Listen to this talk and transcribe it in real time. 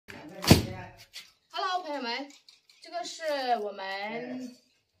朋友们，这个是我们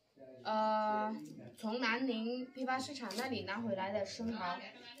从南宁批发市场那里拿回来的生蚝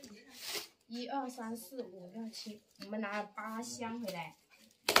，1、2、3、4、5、6、7，我们拿了8箱回来。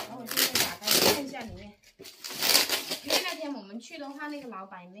然后我现在打开看一下里面，因为那天我们去的话，那个老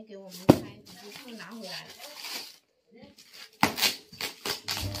板也没给我们开，直接就拿回来了。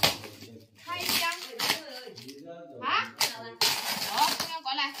开箱啊！好，不要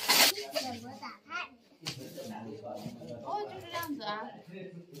过来。怎么打开？哦，就是这样子啊。因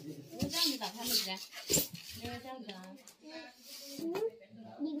为这样子打开不直接，因为这样子啊。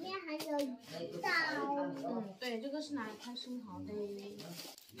里面还有一刀。对，这个是拿来开生蚝的。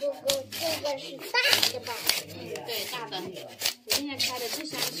这个是大的吧？对，大的。我现在开的这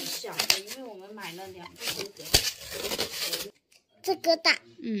箱是小的，因为我们买了2个规格。这个大。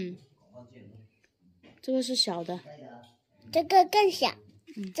这个是小的。这个更小。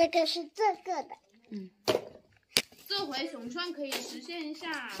这个是这个的。这回总算可以实现一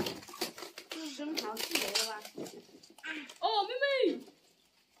下生蚝自由了吧？哦，妹妹，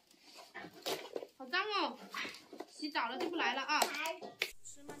好脏哦！洗澡了就不来了啊！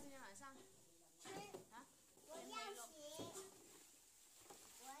吃吗？今天晚上？啊？我要洗。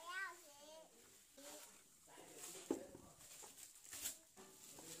我要洗。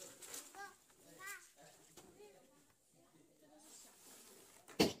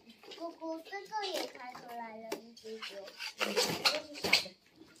姑姑，这个也开出来了一只只。这个是小的。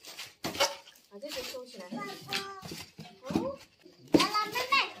把这个收起来。哦，来了，妹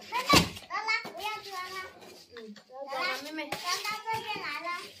妹，来了，不要钻了。来了，妹妹。钻到这边来了。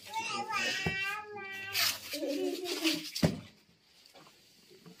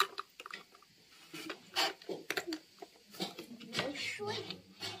水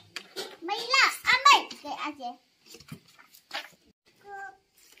没了，阿妹给阿姐。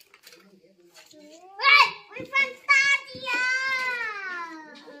喂，会放大的呀！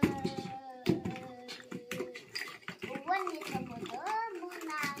我问你怎么这么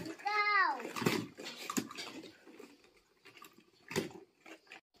难搞？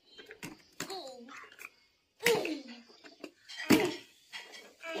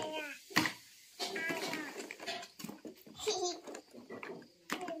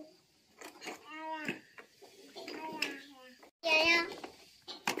洋洋，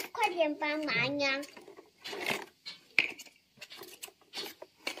快点帮忙呀！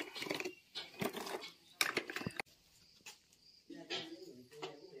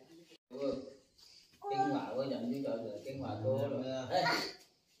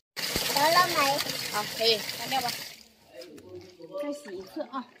得了没？好，可以关掉吧。再洗一次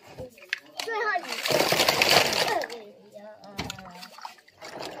啊！最后一个。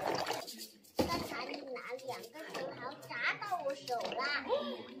刚才你拿2个生蚝砸到我手了。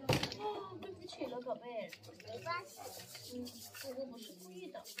哦，对不起了，宝贝。没关系。姑姑不是故意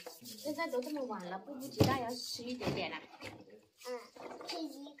的。现在都这么晚了，迫不及待要吃一点点了。吃1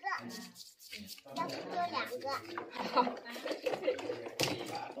个，要不就2个。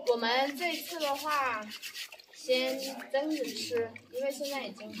我们这次的话，先蒸着吃，因为现在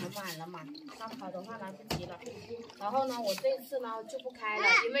已经很晚了嘛，烧烤的话来不及了。然后呢，我这次呢就不开了，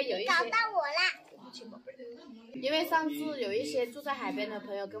因为有一些找到我了。对不起宝贝。因为上次有一些住在海边的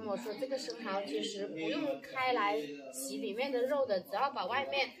朋友跟我说，这个生蚝其实不用开来洗里面的肉的，只要把外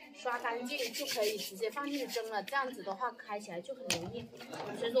面刷干净就可以直接放进去蒸了，这样子的话开起来就很容易。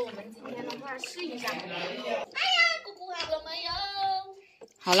所以说我们今天的话试一下。哎呀，姑姑好了没有？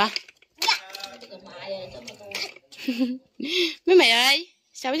好了。呀，这个妈呀，这么多。妹妹儿，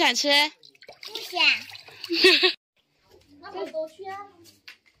想不想吃？不想。那么多去啊。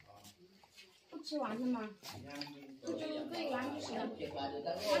不吃完了吗？就这一碗就行了。慢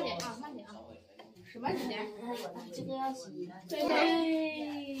点啊，慢点啊。什么姐姐？这个要洗。对，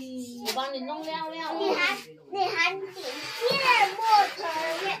我帮你弄亮亮。你还点芥末藤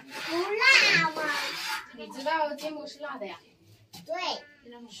不辣吗？你知道芥末是辣的呀？对。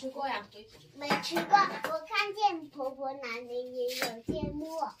你吃过呀？没吃过，我看见婆婆那里也有芥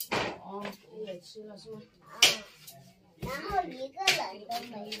末。哦，你也吃了是吗？然后一个人都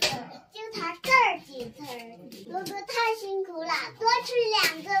没有，就他这儿几层。哥哥太辛苦了，多吃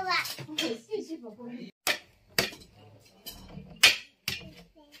2个吧。谢谢宝贝。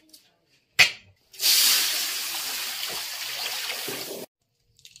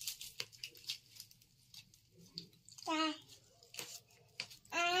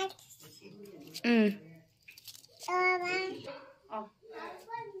哦。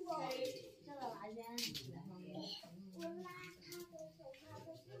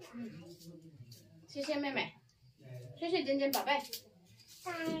谢谢妹妹，谢谢尖尖宝贝。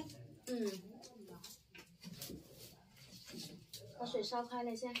烧开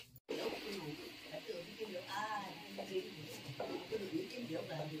了先。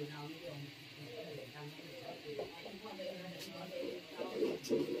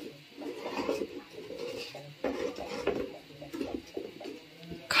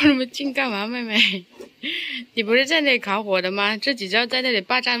搞那么近干嘛，妹妹？你不是在那里烤火的吗？这几招在那里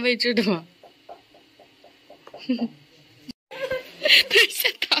霸占位置的吗？等一下，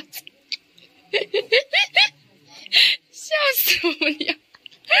桃子，笑死我了！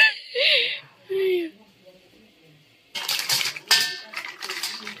哎呀！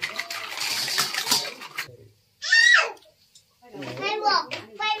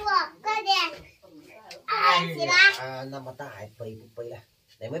背我，快点！哎，起来！那么大还背不背了？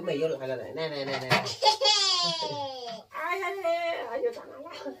来，妹妹又来了，来，来。哎呀，又长了。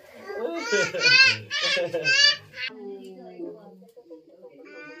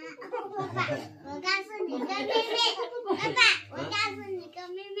爸爸，我告诉你个秘密。爸爸，我告诉你个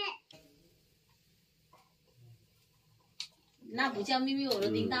秘密。那不叫秘密，我都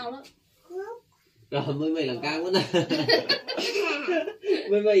听到了。Rồi妹妹làm cao quá nè.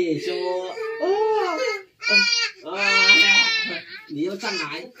妹妹gì xua. Đi vô sang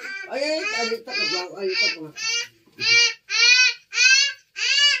lại. Ơi, tắt được rồi, tắt được rồi.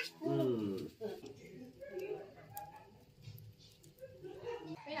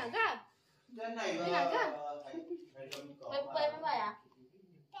 背两个，背两个，背啊？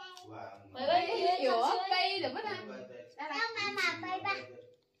背有啊，背怎么的？来，让妈妈背吧。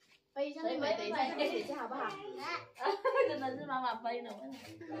背一下妹妹，等一下再姐姐好不好？真的是妈妈背的。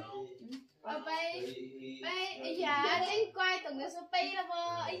我背，哎呀，真乖，懂得说背了不？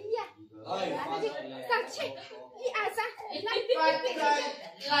哎呀，来，那就上去，1、2、3，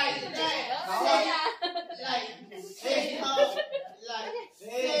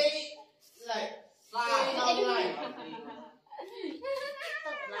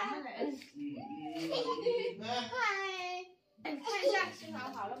看一下生蚝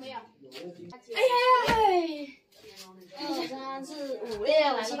好了没有？哎呀2、3、4、5、6、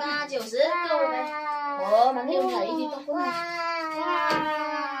7、8、9、10，够了没？我们用了一滴多了。哇！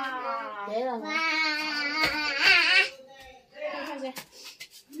没了。看先。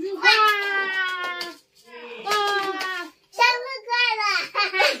生日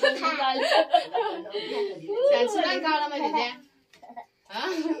快乐！想吃蛋糕了吗，姐姐？啊？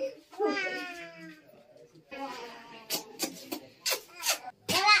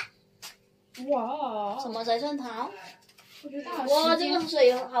哇！什么才算桃？不知道。哇，这个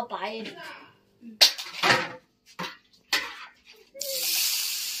水好白耶！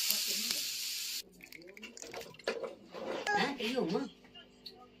啊，给有吗？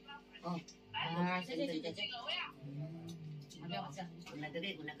哦，啊，这。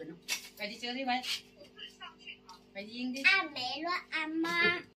快đi chơi đi vậy. Phải riêng đi. Ăn mẹ nó ăn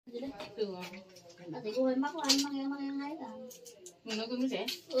má. Được. Thì cô hơi mắc của anh mang em ấy cả. Mình nói cũng dễ.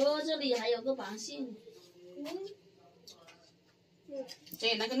 这里还有个螃蟹。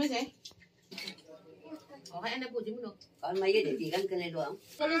这那个那谁？我还按那不行不能。搞买一点比干跟那种。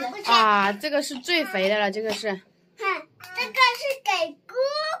啊，这个是最肥的了，这个是。这个是给姑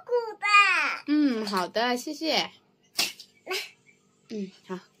姑的。嗯，好的，谢谢。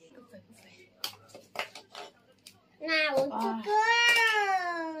好。那我这个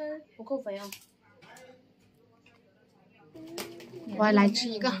不够肥哦。我要来吃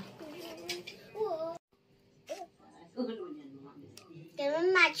一个。给妈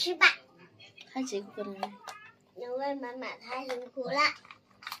妈吃吧。还几个呢？因为妈妈太辛苦了。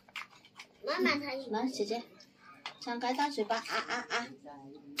妈妈太辛苦。来，姐姐，张开大嘴巴，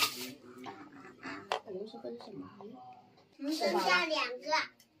这个是什么？剩下2个。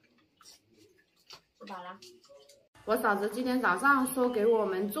吃饱了。我嫂子今天早上说给我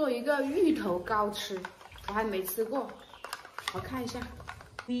们做一个芋头糕吃，我还没吃过，我看一下。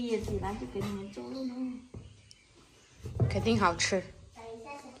毕业起来就给你们做了呢。肯定好吃。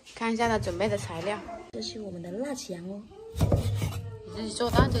看一下他准备的材料。这是我们的腊肠哦。你自己做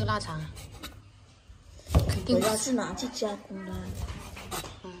的这个腊肠啊？肯定主要是拿去加工的。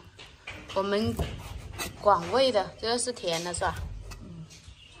我们广味的，这个是甜的是吧？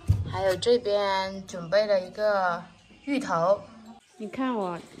还有这边准备了一个芋头。你看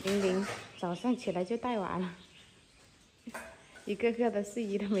我玲玲早上起来就带娃了，一个个的睡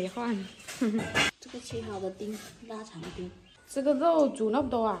衣都没换。这个切好的丁，腊肠丁。这个肉煮那么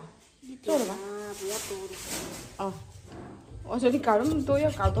多啊？做了吧？啊，不要多的。哦，我说你搞那么多要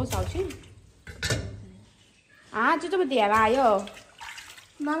搞多少去？啊，就这么点啦又？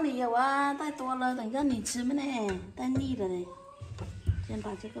哪里有啊？太多了，等一下你吃吗呢？太腻了呢。先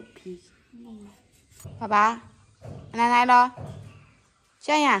把这个皮弄了。爸爸，奶奶咯？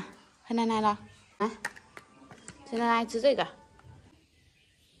这样呀，喝奶奶了。啊，现在来吃这个。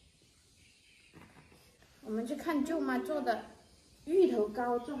我们去看舅妈做的芋头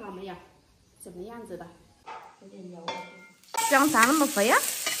糕做好没有？怎么样子的？有点油。香肠那么肥啊？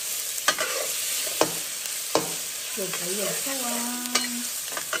有肥有瘦啊。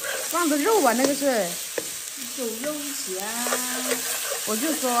放的肉啊，那个是。有肉一起啊。我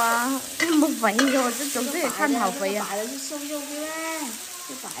就说啊，那么肥的，我这从这里看好肥啊。白的是瘦肉对不对？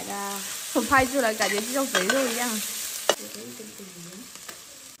是白的。我拍出来感觉就像肥肉一样。给一点点盐，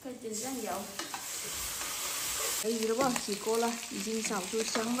再点酱油。可以了不？起锅了，已经炒出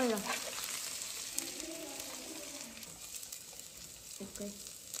香味了。OK，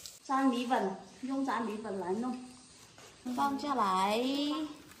 粘米粉，用粘米粉来弄，放下来，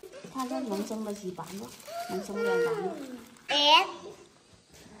看看能蒸得起盘不？能蒸2盘吗？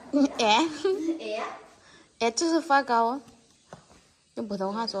就是发糕啊，用普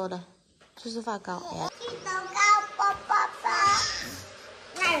通话说的，就是发糕。芋头糕，啵啵啵，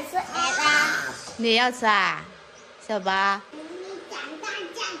那也是啊。你也要吃啊，小八？你长大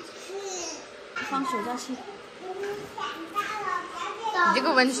再吃。放水下去。你这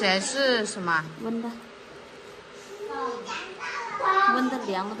个温水是什么？温的，温的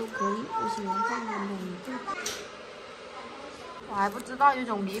凉的都可以，我喜欢放温的米粉。我还不知道有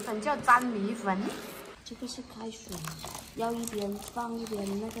种米粉叫粘米粉。这个是开水，要一边放一边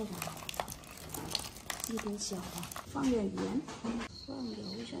那个啥，一边小的，放点盐，放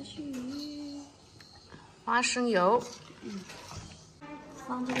油下去，花生油，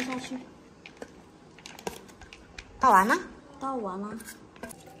放这个下去，倒完了，倒完了，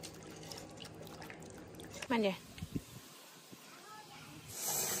慢点。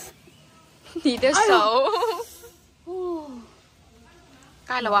你的手，哦，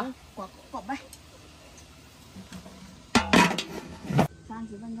盖了吧？滚呗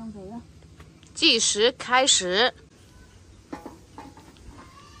，30分钟左右，计时开始。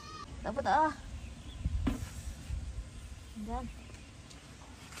得不得？你看，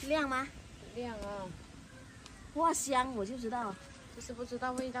亮吗？亮啊！哇，香，我就知道。就是不知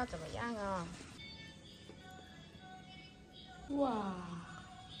道味道怎么样啊？哇，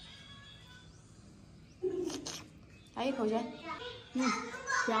来一口先。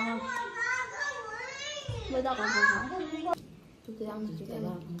香啊，味道刚刚好。就这样子就可以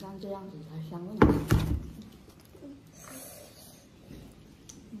了，你看这样子才香味。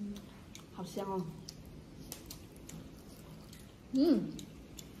好香哦。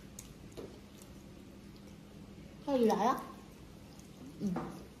到底来了。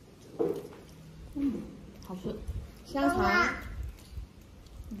好吃。香肠、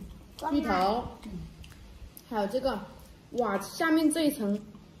芋头，还有这个，哇，下面这一层，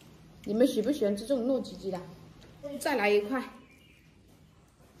你们喜不喜欢吃这种糯叽叽的？再来一块。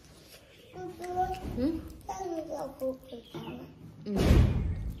这个不可以。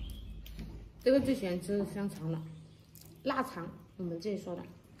这个最喜欢吃香肠了，腊肠，我们这里说的。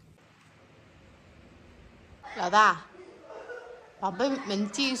老大，宝贝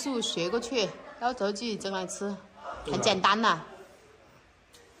们技术学过去，到时候自己蒸来吃，很简单的。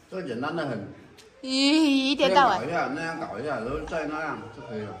这个简单的很。一天到晚。搞一下，那样搞一下，然后再那样就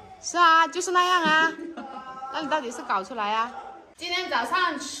可以了。是啊，就是那样啊。那你到底是搞出来啊？今天早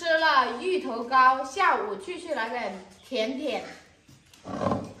上吃了芋头糕，下午去了个甜点。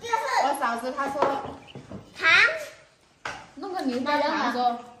我嫂子她说糖，弄个牛轧糖，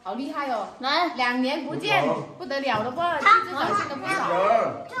说好厉害哦，来2年不见，不得了了不？他表现的不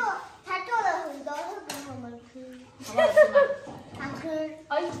少。他做了很多，是给我们吃，好不好吃吗？好吃。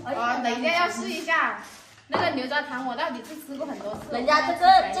等一下要试一下。那个牛轧糖我到底是吃过很多次，人家这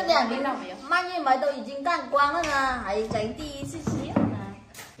2味道没有。年蔓越莓都已经干光了呢，还才第一次吃呢。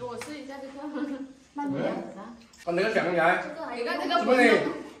我试一下这个蔓越莓的。把那个想起来。你看这个不是，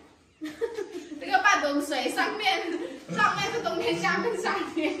这个半桶水上面是冬天，下面夏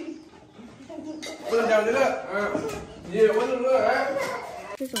天。不能讲这个，你闻这个，哎。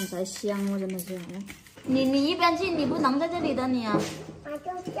这种才香哦，真的是。你一边去，你不能在这里的你啊。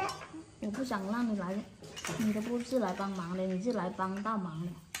我不想让你来，你都不是来帮忙的，你是来帮倒忙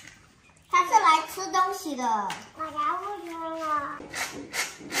的。他是来吃东西的。我来不吃了。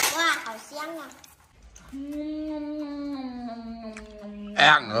哇，好香啊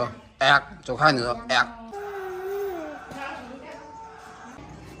！nữa, chỗ khai nữa,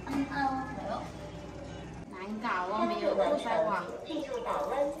难搞哦，没有不晒网。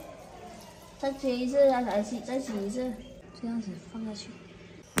再切一次，再洗一次，这样子放下去。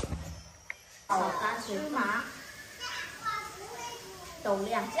打水麻，抖2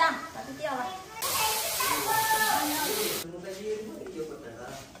下，它就掉了。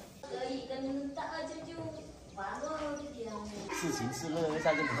自行自乐一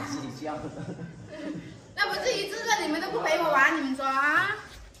下就把自己叫。那不自己自乐，你们都不陪我玩，你们说啊？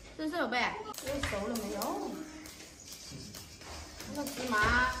是不是宝贝？喂熟了没有？那芝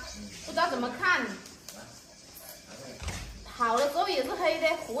麻不知道怎么看，好的时候也是黑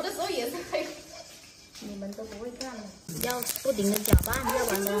的，糊的时候也是黑。你们都不会看的，要不停的搅拌，要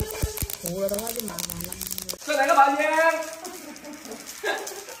不然呢，糊了的话就麻烦了。这哪个房间？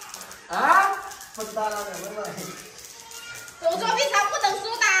啊？不知道了，问问。手做必超不能输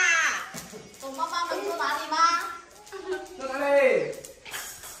的。懂妈妈能输哪里吗？在哪里？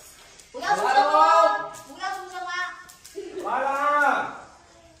不要出声哦！不要出声啊！来啦！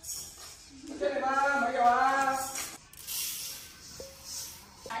这里吗？没有啊。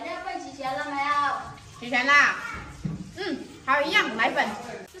材料费齐全了没有？齐全啦。还有一样奶粉，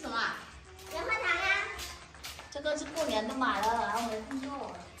是什么啊？棉花糖啊，这个是过年都买了，然后没看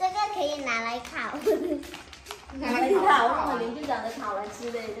过。这个可以拿来烤。拿来烤，我们邻居长的烤来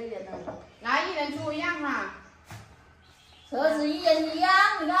吃的，这个的。来，一人出一样哈。车子一人一样，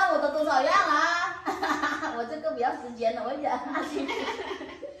你看我的多少样啊？我这个比较时间的，我讲。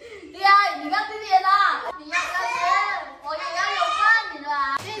对呀，你看这边啦，你要不要吃？我也要有份，你知道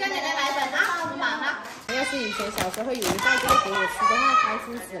吧？这个你的奶粉啊，不满了。要是以前小时候有一袋这个给我吃的话，开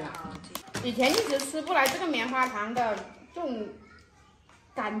心死了。以前一直吃不来这个棉花糖的这种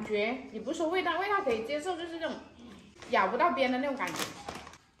感觉，也不是说味道可以接受，就是这种咬不到边的那种感觉。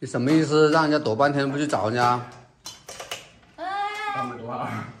你什么意思？让人家躲半天不去找人家？他们多少？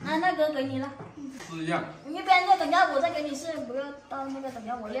那个给你了。是一样。你一边就等下我再给你试，不要到那个等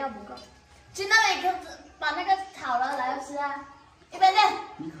下我料不够。去那里把那个炒了来吃啊！一边去。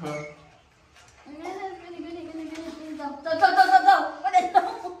一颗。给你走，快点走！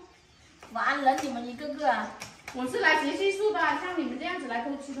完了，你们一个个啊！我是来学技术的，像你们这样子来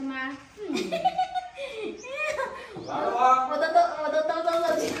偷吃的吗？来了吗？我的都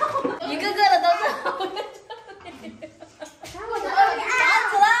叫，一个个的都是好的。打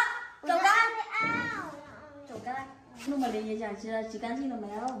死了，走开！走开！弄把莲也想吃了，洗干净了没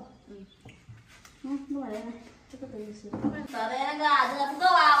有？弄把莲来，这个可以吃。咋的那个真的不够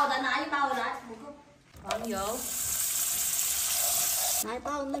啊？我再拿一包回来，不够。黄油，拿一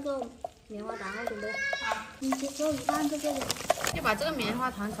包那个棉花糖，准备。好，你就一半在这里。要把这个棉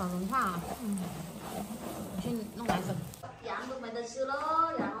花糖炒融化啊。我去弄奶粉。羊都没得吃喽，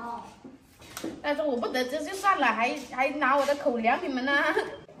羊哦。但是我不得吃就算了，还拿我的口粮你们呢？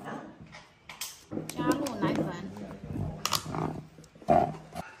加入奶粉。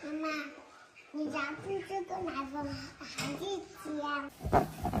妈妈，你想吃这个奶粉还是姜？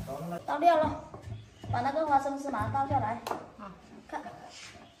倒掉了，把那个花生丝马上倒下来。好，看，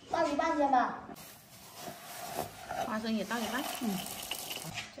倒一半先吧。花生也倒一半。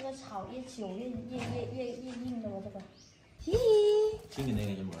这个炒越久越硬的我这个。今年那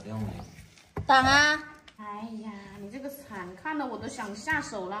个就没掉了。等啊！哎呀，你这个惨，看得我都想下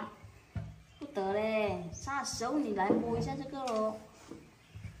手了。不得嘞，下手你来摸一下这个喽。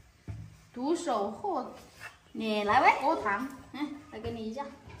徒手或你来喂，拨糖。来给你一下。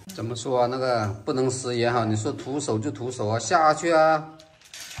怎么说啊？那个不能食言哈！你说徒手就徒手啊，下去啊，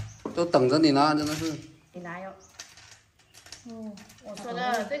都等着你呢，真的是。你拿哟。我说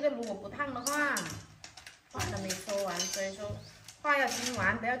的这个如果不烫的话，话都没说完，所以说话要听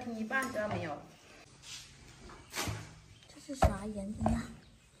完，不要听一半，知道没有？这是啥颜色呀？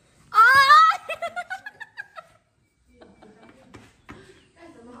啊！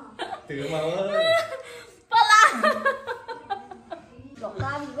得嘛？不啦！落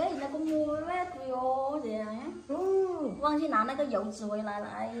咖喱味，那个摸味，对哦，这样呀。忘记拿那个油脂回来了，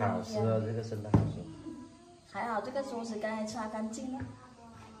哎呀！好吃啊，这个真的好吃。还好这个桌子刚才擦干净了，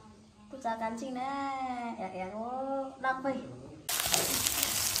不擦干净呢，我浪费。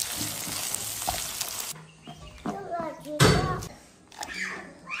这个几个？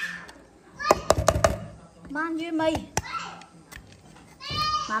蔓越莓，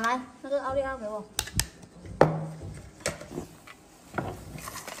拿来那个奥利奥给我。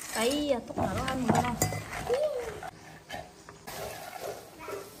哎呀，剁哪都ăn cái này。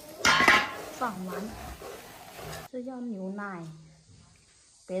放完。这叫牛奶，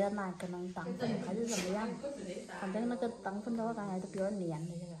别的奶可能糖分还是怎么样，反正那个糖分的话，刚才都比较黏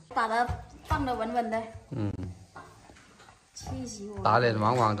的这个，把它放得稳稳的。气死我！打脸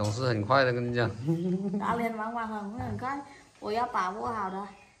往往总是很快的，跟你讲。打脸往往很快，我要把握好的。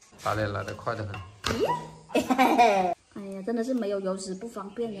打脸来的快得很。哎呀，真的是没有油脂不方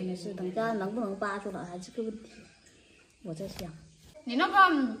便，真的是，等下能不能扒出来还是个问题。我在想，你那个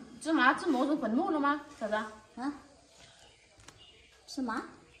芝麻是磨成粉末了吗，嫂子？啊？芝麻？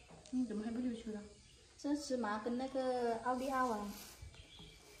怎么还不进去了？这芝麻跟那个奥利奥啊，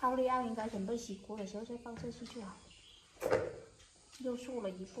奥利奥应该准备洗锅的时候再放这去就好。又错了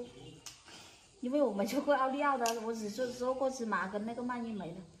一步，因为我没做过奥利奥的，我只做过芝麻跟那个蔓越莓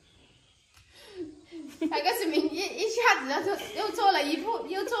的。那个视频一下子又做了一步，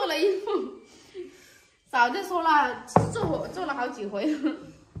又做了一步。嫂子说了，做了好几回了。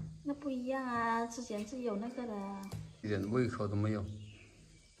那不一样啊，之前是有那个的。一点胃口都没有。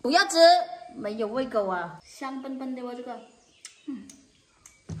不要吃，没有胃口啊，香喷喷的哦，这个。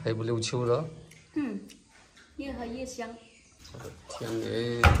黑不溜秋的。越喝越香。天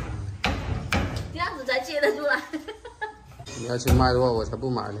爷！这样子才接得出来。你要去卖的话，我才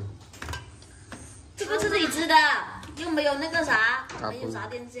不买呢。这个是自己吃的，又没有那个啥，没有啥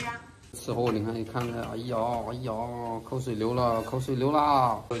添加。吃货，你看，哎呀，口水流了，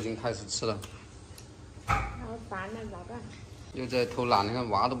都已经开始吃了。好烦啊，咋办？又在偷懒，你看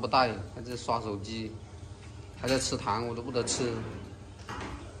娃都不带，还在刷手机，还在吃糖，我都不得吃。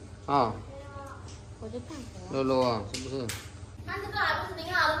啊，我就看肉肉啊，是不是？看这个还不是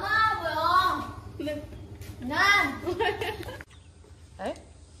挺好的吗，伟龙？你看，哎，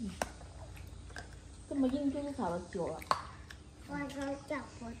这么硬就是炒了久了。我都找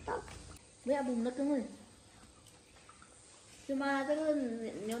不到。不要补那根味。是吗？这个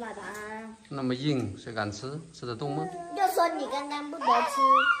牛奶糖。那么硬，谁敢吃？吃得动吗？就说你刚刚不得吃，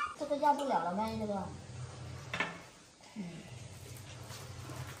这个要不了了呗，这个。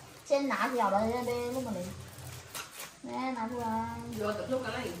先拿小的那边那么灵。来，拿出来。我tập lúc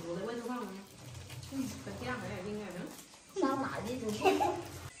cái này của cái quên không không? Cái kia phải là như này nữa. 烧奶的主题。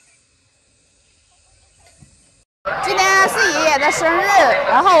今天是爷爷的生日，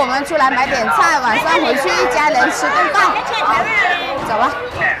然后我们出来买点菜，晚上回去一家人吃顿饭。走吧，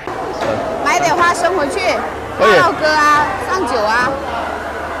买点花生回去，唱歌啊，上酒啊。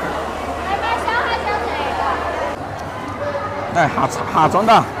哎，下装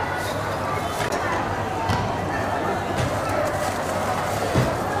的。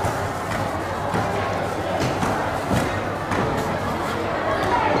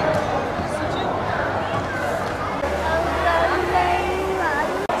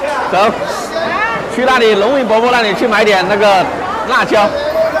走，去那里龙云伯伯那里去买点那个辣椒。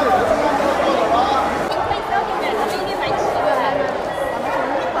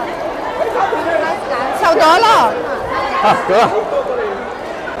巧得了。啊，得了。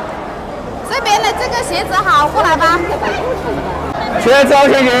这边的这个鞋子好，过来吧。学周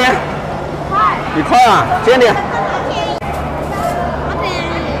天姐，你快啊，坚定。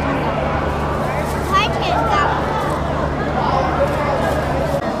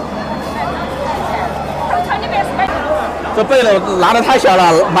这背篓拿的太小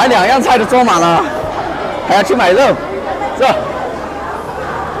了，买2样菜都装满了，还要去买肉，这。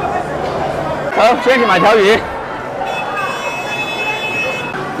好，先去买条鱼，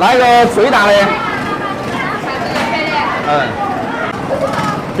来个水胆的。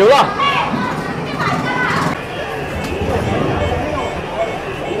9个。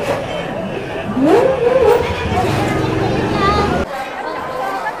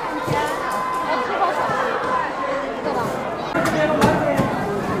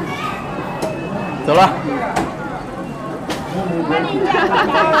走了。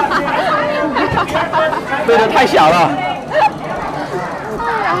背的太小了。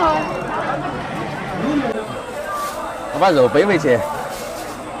然后，我把肉背回去。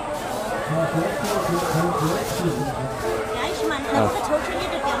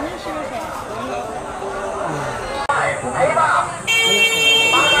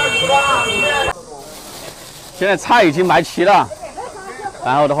现在菜已经买齐了，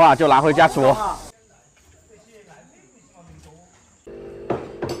然后的话就拿回家煮。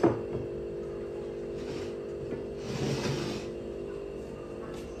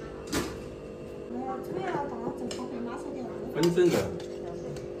分正的。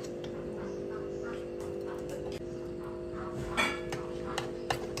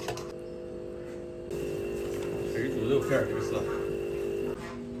可以煮肉片儿，这个是。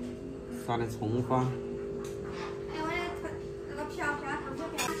撒点葱花。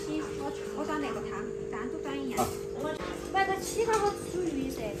我装那个汤，单独装一样。买个7个我煮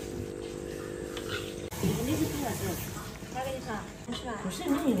鱼噻。你是煮啥子？我跟你说，是吧？不是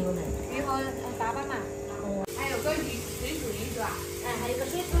你那个的。鱼和粑粑嘛。哦。还有个水煮鱼是吧？还有个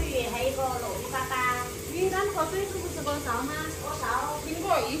水煮鱼，还有一个糯米粑粑。鱼干和水煮不是锅烧吗？锅烧。经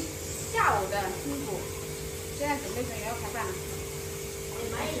过一下午的辛苦，现在准备也要开饭了。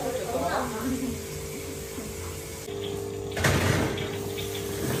买一个就够了。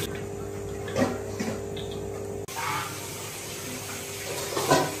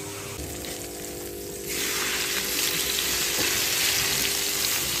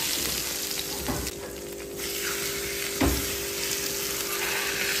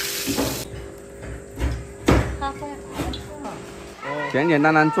简简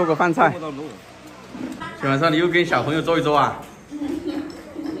单单做个饭菜。今晚上你又跟小朋友做一桌啊？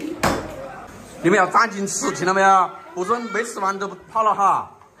你们要赶紧吃，听到没有？不准没吃完都跑了哈！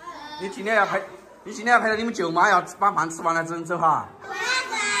你今天要陪着你们舅妈，要把饭吃完了走哈。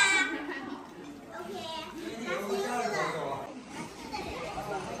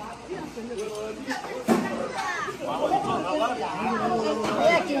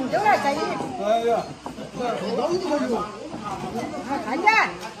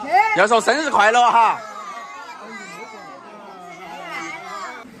要说生日快乐哈！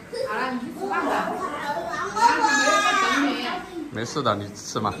好了，你去吃饭吧。没事的，你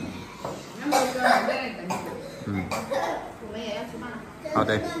吃嘛。嗯。我们也要吃饭了。好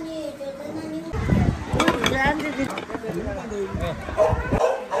的。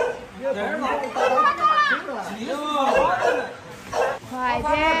快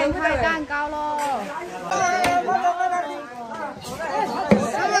点，快蛋糕喽！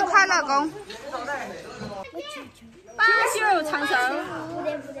生日快乐，公！八九长寿。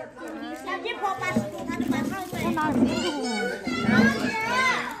小姐婆把他的饭汤给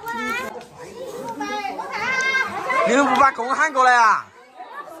你们不把公喊过来啊？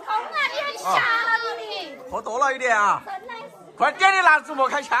公啊，你很傻了你！喝多了一点啊！快点，你拿主播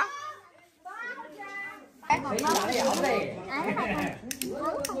开枪！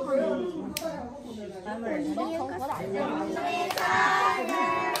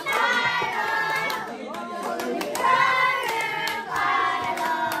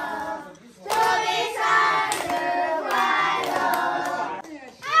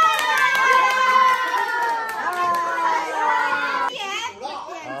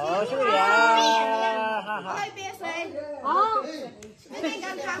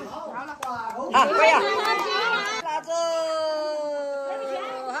啊，可以啊！辣子，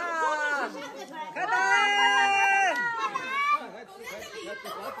哈，开灯！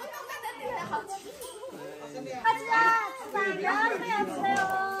儿子啊，吃蛋糕，你们要吃哟！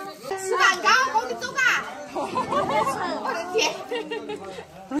吃蛋糕，我们走吧。我的天！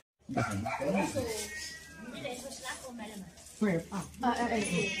不是啊，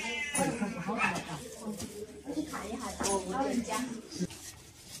我去看一下，老人家。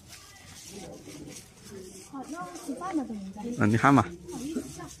好，那我吃饭了，怎么办？你喊嘛，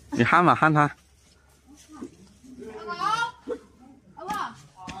你喊嘛，喊他。二哥，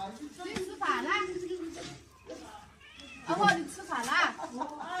你吃饭啦？二哥，你吃饭啦？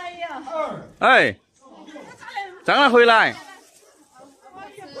哎呀！哎，张儿回来。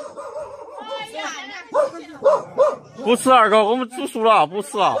不吃二哥，我们煮熟了，不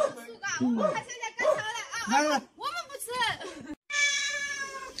吃了。我们还现在干啥了啊？我们不吃。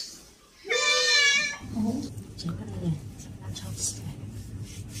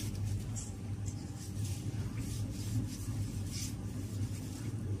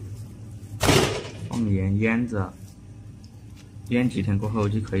放盐腌着，腌几天过后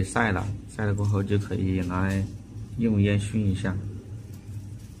就可以晒了，晒了过后就可以拿来用烟熏一下。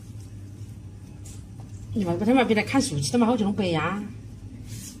你嘛，他妈别来砍树去，他妈好去弄白呀！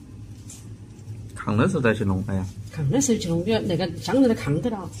炕的时候再去弄，哎呀，炕的时候去弄，那个香在那炕头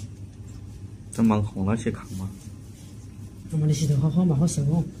了。等忙空了去炕嘛。我们的石头好好嘛，好瘦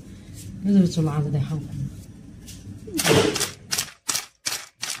哦。那时候做腊肉得好。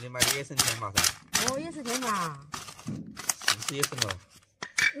你买的也省钱嘛噻？哦，也是天嘛。是不是也省了？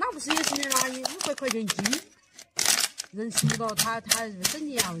那不是也是的啦，500块钱一斤。人熟了，他整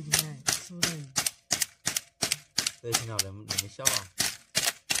年熬进来，熟人。得行了，那么小啊。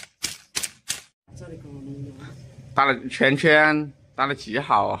打了圈圈，打了记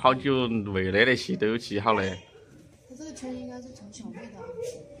号，好久未勒那些都有记号嘞。他这个圈应该是从小妹的。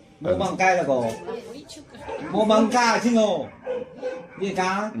莫忙改了个，莫忙改，听哦，别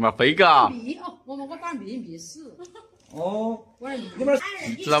改。嘛飞个。密哦，我打密死。哦，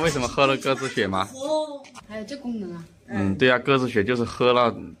你知道为什么喝了鸽子血吗？还有这功能啊？嗯，对啊，鸽子血就是喝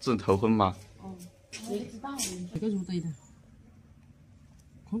了治头昏嘛。哦，我也知道。这个入对的，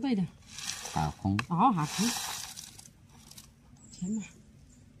空对的。下空。哦，下空。天哪！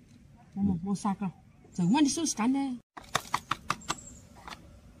我傻搞，这么你手是干的。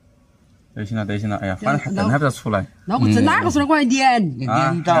得行了，得行了，哎呀，反正灯还不要出来。那我这哪个出来？我还点，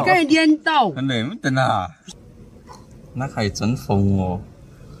点到，给人点到。那么灯啊？那还真疯哦！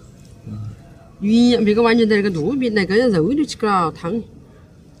鱼别个完全在那个路边，那个肉就去个汤。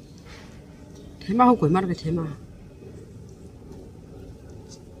天麻好贵嘛？那个天麻，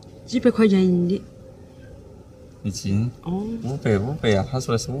几百块钱一斤。哦。500啊！他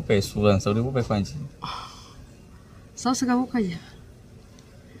说的是500，熟人收的500块钱。少收个5块钱。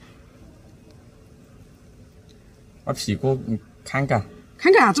把屁股砍干。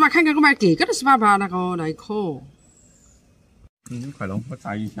看看啥子嘛？看看我们这个都是把那个那一颗。快弄，我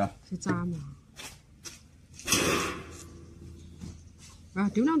炸一下。去炸嘛。啊，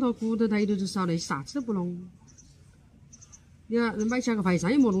丢两坨骨头在里头就少了，啥子都不弄。你看，买下个排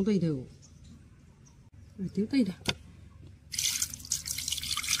山也没弄到里头。丢到里头。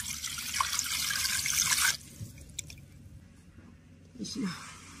行啊，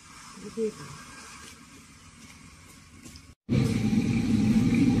这可以干。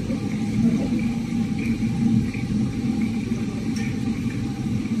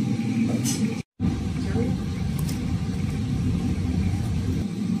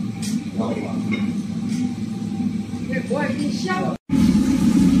这锅有点小。